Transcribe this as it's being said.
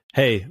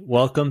Hey,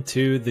 welcome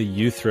to the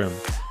Youth Room,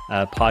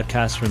 a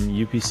podcast from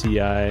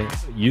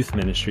UPCI Youth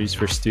Ministries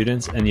for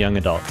students and young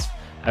adults.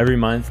 Every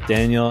month,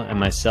 Daniel and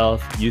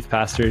myself, youth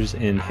pastors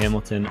in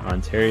Hamilton,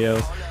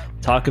 Ontario,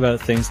 talk about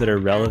things that are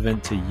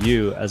relevant to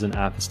you as an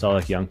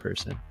apostolic young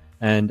person.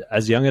 And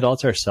as young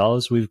adults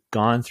ourselves, we've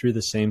gone through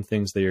the same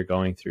things that you're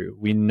going through.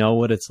 We know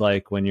what it's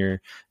like when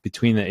you're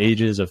between the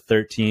ages of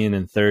 13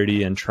 and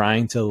 30 and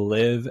trying to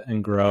live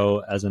and grow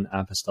as an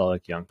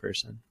apostolic young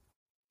person.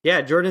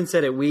 Yeah, Jordan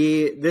said it.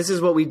 This is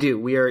what we do.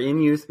 We are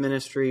in youth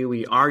ministry.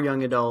 We are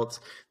young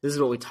adults. This is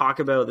what we talk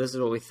about. This is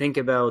what we think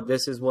about.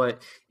 This is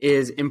what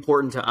is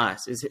important to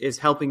us, is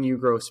helping you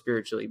grow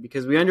spiritually,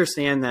 because we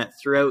understand that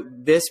throughout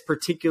this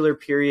particular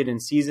period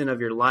and season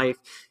of your life,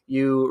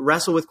 you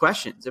wrestle with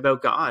questions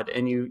about God,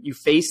 and you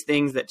face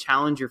things that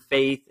challenge your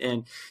faith,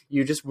 and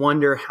you just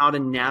wonder how to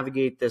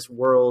navigate this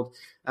world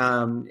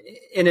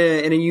in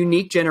a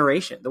unique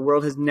generation. The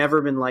world has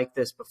never been like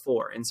this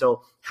before. And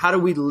so how do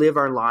we live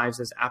our lives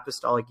as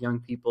apostolic young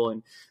people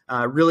and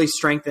really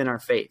strengthen our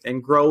faith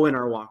and grow in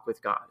our walk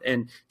with God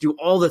and do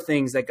all the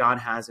things that God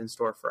has in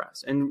store for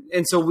us?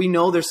 And so we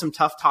know there's some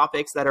tough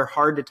topics that are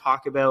hard to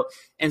talk about.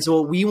 And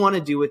so what we want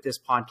to do with this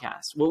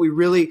podcast,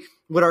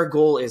 what our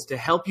goal is to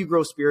help you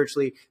grow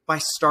spiritually by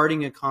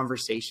starting a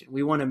conversation.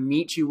 We want to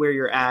meet you where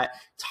you're at,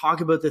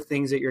 talk about the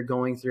things that you're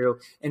going through,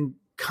 and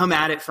come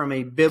at it from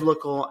a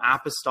biblical,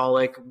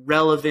 apostolic,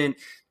 relevant,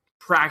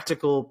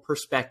 practical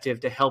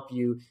perspective to help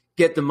you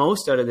get the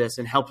most out of this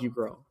and help you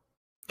grow.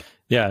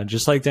 Yeah,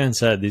 just like Dan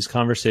said, these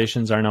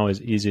conversations aren't always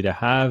easy to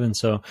have. And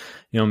so,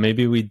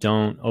 maybe we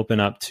don't open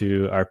up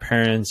to our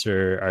parents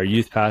or our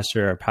youth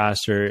pastor, our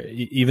pastor,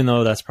 even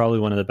though that's probably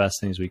one of the best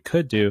things we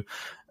could do.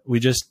 We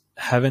just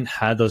haven't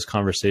had those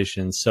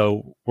conversations.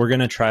 So we're going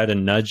to try to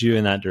nudge you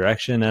in that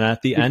direction. And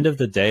at the end of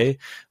the day,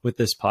 with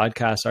this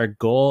podcast, our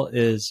goal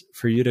is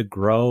for you to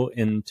grow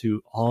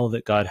into all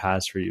that God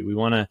has for you. We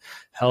want to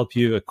help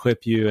you,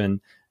 equip you, and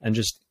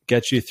just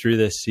get you through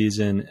this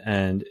season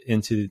and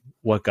into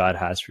what God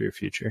has for your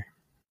future.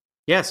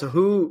 Yeah. So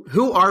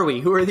who are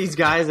we? Who are these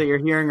guys that you're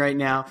hearing right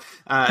now?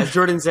 As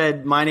Jordan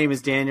said, my name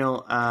is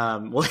Daniel.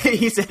 Well,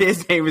 he said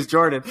his name is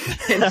Jordan.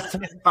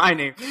 My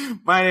name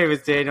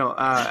is Daniel.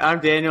 I'm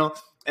Daniel,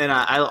 and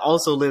I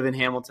also live in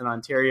Hamilton,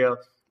 Ontario.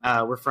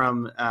 We're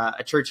from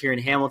a church here in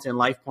Hamilton,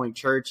 Life Point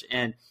Church,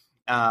 and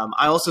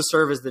I also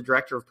serve as the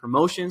director of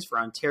promotions for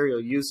Ontario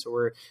Youth. So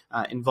we're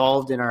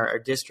involved in our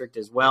district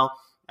as well.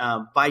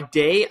 By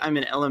day, I'm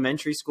an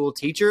elementary school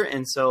teacher,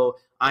 and so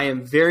I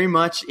am very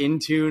much in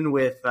tune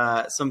with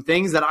some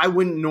things that I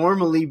wouldn't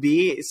normally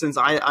be, since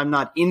I'm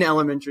not in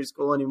elementary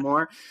school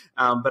anymore.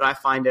 But I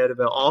find out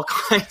about all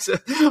kinds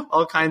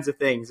of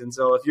things. And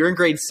so if you're in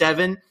grade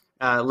 7,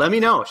 let me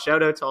know.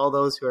 Shout out to all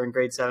those who are in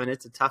grade 7.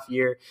 It's a tough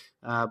year,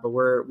 but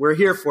we're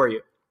here for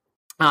you.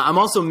 I'm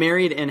also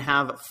married and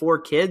have 4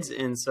 kids,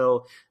 and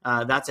so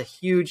that's a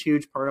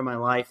huge part of my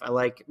life. I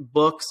like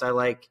books. I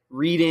like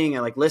reading. I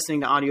like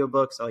listening to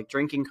audiobooks. I like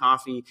drinking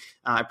coffee.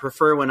 I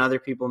prefer when other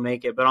people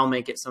make it, but I'll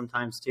make it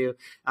sometimes too.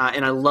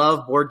 And I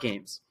love board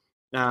games.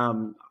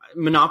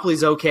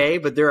 Monopoly's okay,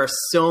 but there are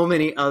so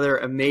many other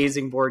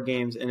amazing board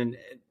games, and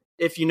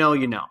if you know,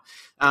 you know.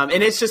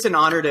 And it's just an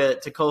honor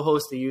to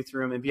co-host the Youth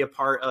Room and be a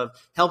part of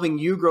helping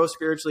you grow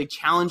spiritually,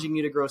 challenging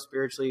you to grow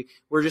spiritually.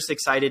 We're just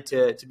excited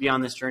to be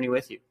on this journey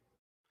with you.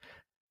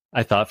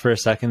 I thought for a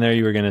second there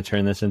you were going to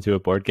turn this into a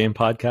board game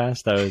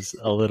podcast. I was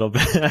a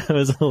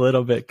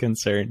little bit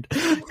concerned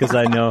because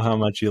I know how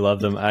much you love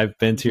them. I've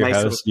been to your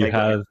house. You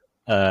have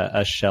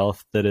a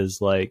shelf that is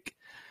like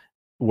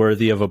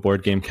worthy of a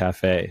board game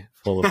cafe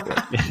full of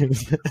board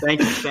games.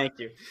 Thank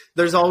you.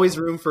 There's always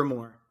room for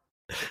more.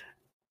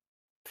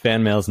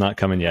 Fan mail's not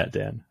coming yet,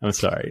 Dan. I'm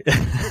sorry.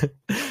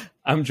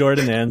 I'm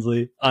Jordan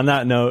Ansley. On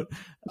that note,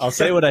 I'll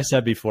say what I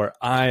said before.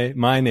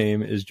 My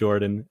name is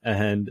Jordan,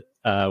 and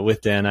with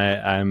Dan,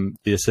 I'm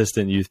the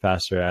assistant youth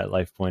pastor at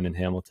Life Point in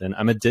Hamilton.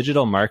 I'm a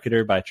digital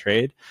marketer by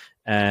trade,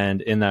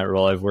 and in that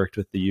role, I've worked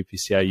with the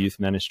UPCI Youth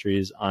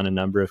Ministries on a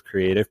number of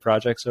creative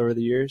projects over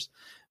the years.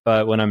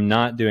 But when I'm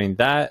not doing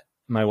that,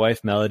 my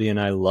wife Melody and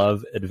I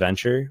love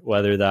adventure,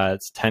 whether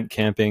that's tent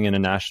camping in a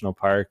national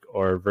park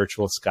or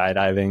virtual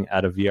skydiving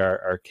at a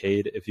VR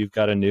arcade. If you've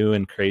got a new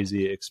and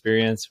crazy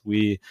experience,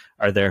 we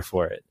are there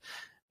for it.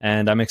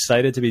 And I'm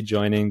excited to be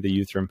joining the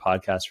Youth Room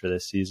podcast for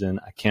this season.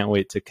 I can't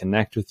wait to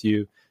connect with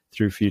you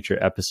through future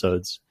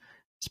episodes.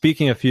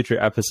 Speaking of future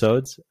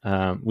episodes,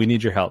 we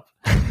need your help.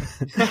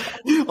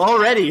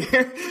 Already.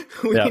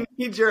 We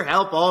need your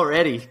help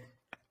already.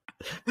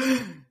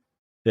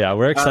 Yeah,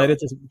 we're excited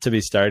to be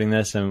starting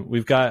this, and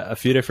we've got a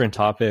few different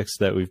topics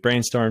that we've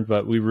brainstormed,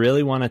 but we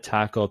really want to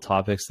tackle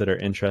topics that are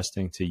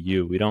interesting to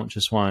you. We don't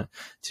just want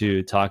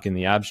to talk in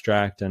the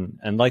abstract, and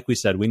like we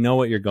said, we know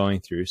what you're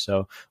going through.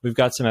 So we've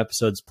got some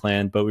episodes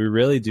planned, but we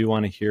really do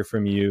want to hear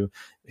from you,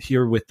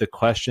 hear with the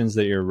questions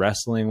that you're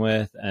wrestling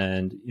with,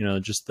 and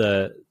just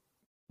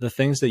the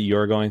things that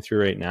you're going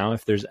through right now.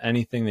 If there's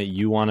anything that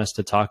you want us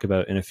to talk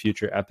about in a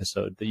future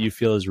episode that you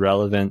feel is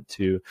relevant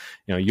to,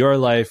 your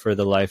life or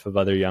the life of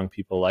other young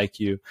people like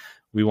you,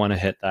 we want to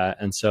hit that.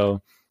 And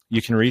so,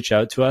 you can reach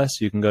out to us.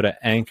 You can go to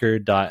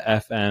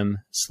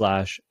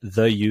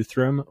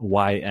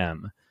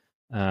anchor.fm/theyouthroom,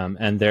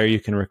 and there you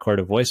can record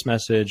a voice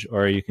message,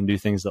 or you can do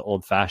things the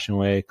old fashioned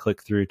way,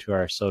 click through to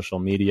our social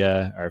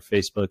media, our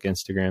Facebook,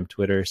 Instagram,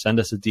 Twitter, send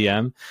us a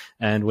DM.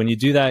 And when you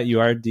do that, you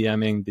are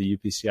DMing the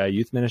UPCI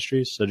Youth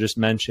Ministries. So just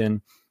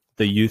mention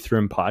the Youth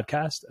Room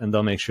podcast and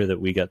they'll make sure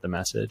that we get the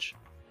message.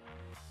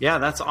 Yeah,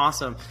 that's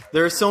awesome.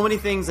 There are so many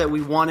things that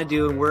we want to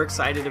do and we're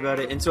excited about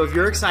it. And so if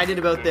you're excited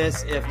about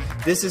this, if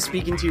this is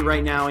speaking to you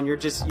right now and you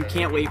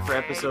can't wait for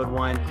episode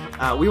 1,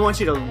 we want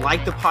you to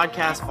like the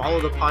podcast, follow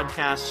the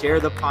podcast, share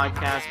the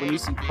podcast. When you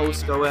see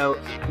posts go out,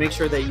 make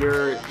sure that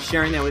you're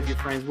sharing that with your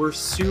friends. We're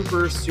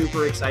super,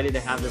 super excited to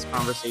have this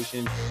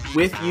conversation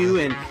with you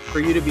and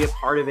for you to be a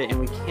part of it. And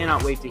we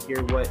cannot wait to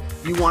hear what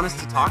you want us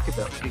to talk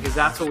about, because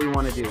that's what we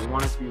want to do. We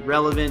want it to be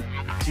relevant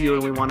to you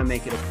and we want to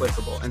make it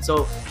applicable. And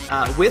so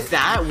with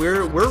that,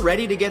 we're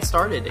ready to get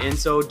started. And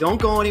so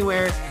don't go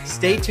anywhere.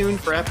 Stay tuned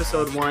for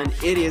episode 1.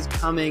 It is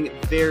coming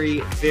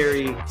very,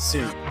 very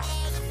soon.